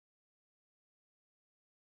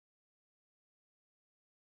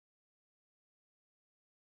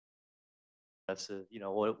aggressive.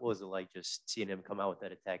 What was it like just seeing him come out with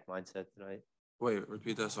that attack mindset tonight? Wait,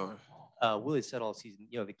 repeat that, sorry. Willie said all season,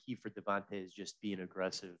 the key for Devonte is just being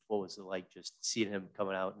aggressive. What was it like just seeing him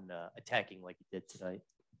coming out and attacking like he did tonight?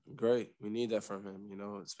 Great. We need that from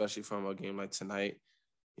him, especially from a game like tonight.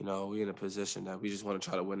 We're in a position that we just want to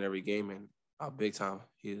try to win every game, and big time.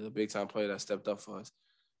 He's a big time player that stepped up for us.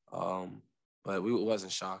 But we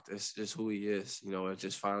wasn't shocked. It's just who he is. It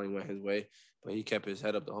just finally went his way. But he kept his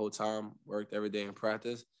head up the whole time, worked every day in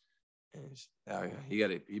practice. And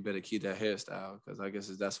he better keep that hairstyle because I guess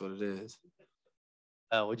that's what it is.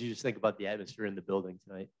 What did you just think about the atmosphere in the building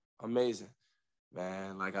tonight? Amazing,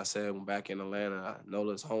 man. Like I said, when back in Atlanta, I know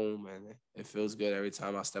it's home, and it feels good every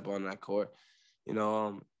time I step on that court.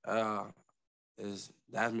 The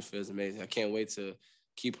atmosphere is amazing. I can't wait to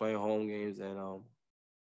keep playing home games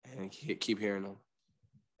and keep hearing them.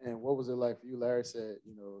 And what was it like for you? Larry said,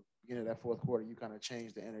 beginning of that fourth quarter, you kind of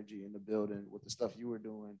changed the energy in the building with the stuff you were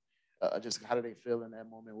doing. Just how did they feel in that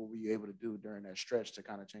moment? What were you able to do during that stretch to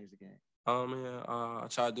kind of change the game? I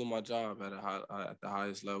try to do my job at the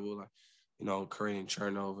highest level, like, creating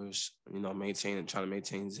turnovers, trying to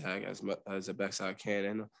maintain Zach as the best I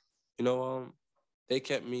can. And, they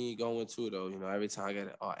kept me going too, though. Every time I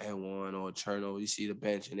get an N1 or a turnover, you see the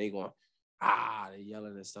bench and they going, they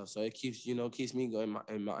yelling and stuff. So it keeps me going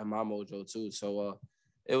in my mojo too. So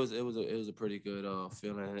it was a pretty good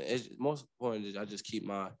feeling. And it's most important is I just keep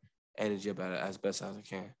my energy up as best as I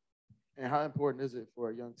can. And how important is it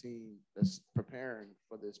for a young team that's preparing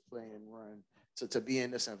for this playing run to be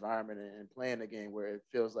in this environment and playing a game where it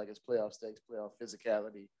feels like it's playoff stakes, playoff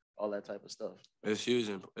physicality, all that type of stuff? It's huge.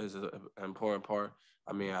 It's an important part.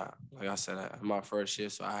 Like I said, I'm my first year,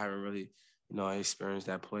 so I haven't really, experienced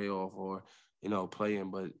that playoff or,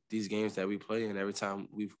 playing. But these games that we play in, every time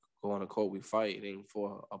we go on the court, we fighting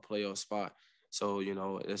for a playoff spot. So,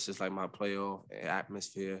 it's just like my playoff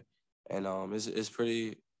atmosphere. And it's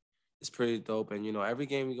pretty dope. And, every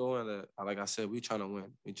game we go in, like I said, we trying to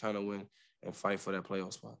win. We trying to win and fight for that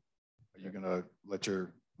playoff spot. Are you going to let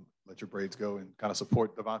your braids go and kind of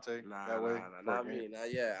support Devonte that way? Not me.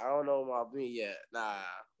 Not yet. I don't know about me yet. Nah.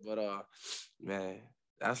 But, man,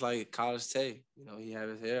 that's like college Tay. He had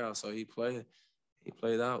his hair out, so he played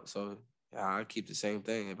out. So, yeah, I keep the same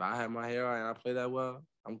thing. If I have my hair out and I play that well,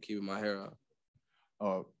 I'm keeping my hair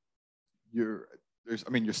out. Your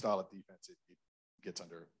style of defense, it gets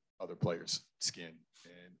under other players' skin.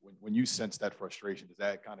 And when you sense that frustration, does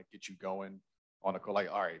that kind of get you going on a court?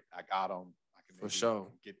 Like, all right, I got him. I can for sure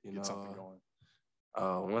get something going.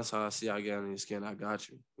 Once I see I get under your skin, I got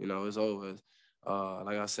you. It's over.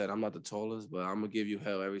 Like I said, I'm not the tallest, but I'm gonna give you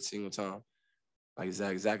hell every single time. Like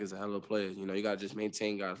Zach is a hell of a player. You gotta just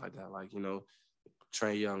maintain guys like that. Like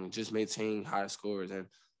Trae Young, just maintain high scores. And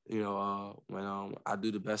when I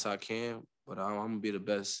do the best I can, but I'm gonna be the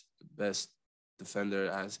best defender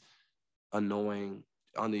as annoying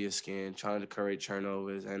under your skin, trying to create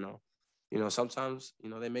turnovers. And sometimes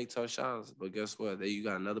they make tough shots, but guess what? You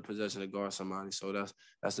got another possession to guard somebody, so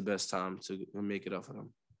that's the best time to make it up for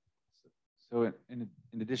them. So in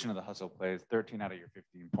addition to the hustle plays, 13 out of your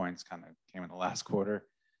 15 points kind of came in the last quarter.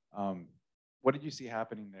 What did you see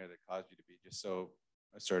happening there that caused you to be just so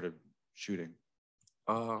assertive shooting?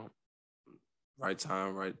 Right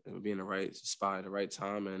time, be in the right spot at the right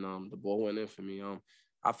time, and the ball went in for me.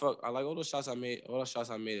 I felt I like all the shots I made. All the shots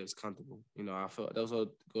I made, it was comfortable. I felt those were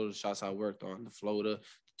the shots I worked on. The floater, the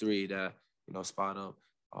three that spot up.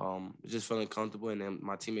 Just feeling comfortable, and then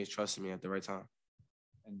my teammates trusted me at the right time.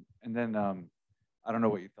 And then I don't know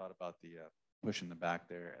what you thought about the push in the back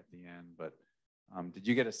there at the end, but did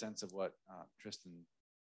you get a sense of what Tristan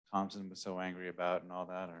Thompson was so angry about and all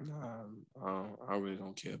that? Or? Nah, I really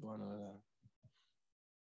don't care about none of that.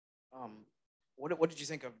 What did you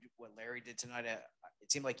think of what Larry did tonight?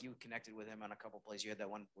 It seemed like you connected with him on a couple of plays. You had that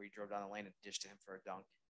one where you drove down the lane and dished to him for a dunk.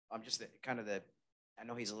 I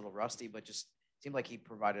know he's a little rusty, but just seemed like he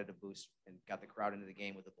provided a boost and got the crowd into the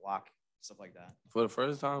game with the block, stuff like that. For the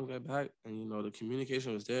first time, got back, and the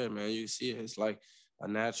communication was there, man. You see it; it's like a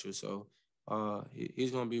natural. So,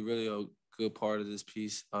 he's gonna be really a good part of this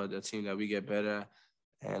piece, the team that we get better at,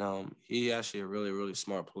 and he actually a really, really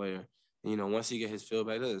smart player. Once he get his feel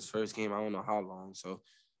back, that's his first game. I don't know how long,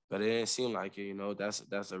 but it didn't seem like it.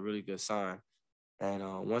 That's a really good sign.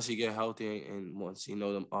 And once he get healthy and once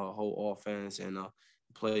the whole offense and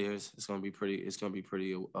players, it's gonna be pretty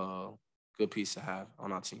good piece to have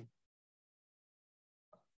on our team.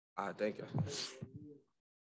 All right, thank you.